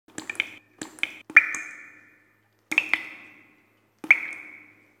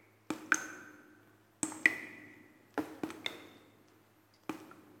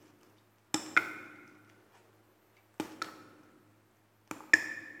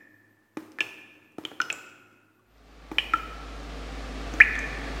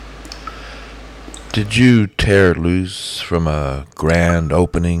Did you tear loose from a grand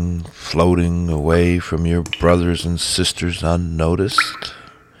opening, floating away from your brothers and sisters unnoticed?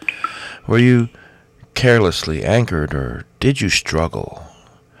 Were you carelessly anchored, or did you struggle?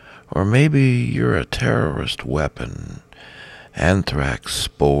 Or maybe you're a terrorist weapon, anthrax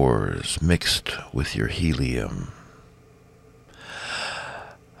spores mixed with your helium.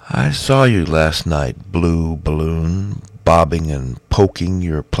 I saw you last night, blue balloon, bobbing and poking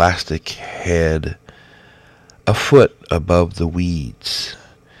your plastic head a foot above the weeds.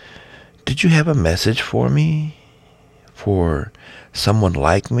 Did you have a message for me? For someone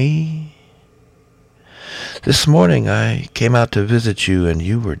like me? This morning I came out to visit you and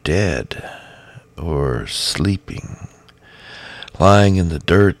you were dead, or sleeping, lying in the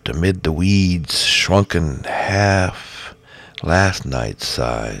dirt amid the weeds, shrunken half last night's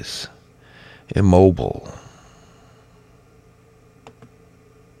size, immobile.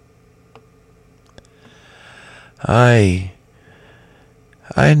 I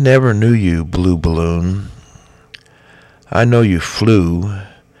never knew you, blue balloon. I know you flew.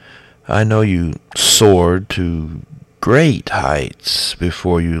 I know you soared to great heights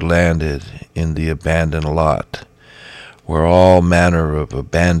before you landed in the abandoned lot, where all manner of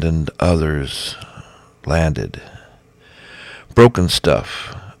abandoned others landed. Broken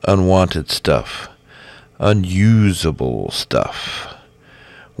stuff, unwanted stuff, unusable stuff.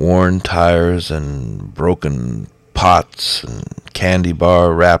 Worn tires and broken pots and candy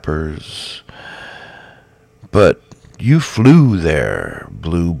bar wrappers. But you flew there,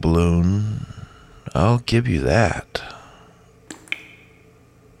 blue balloon. I'll give you that.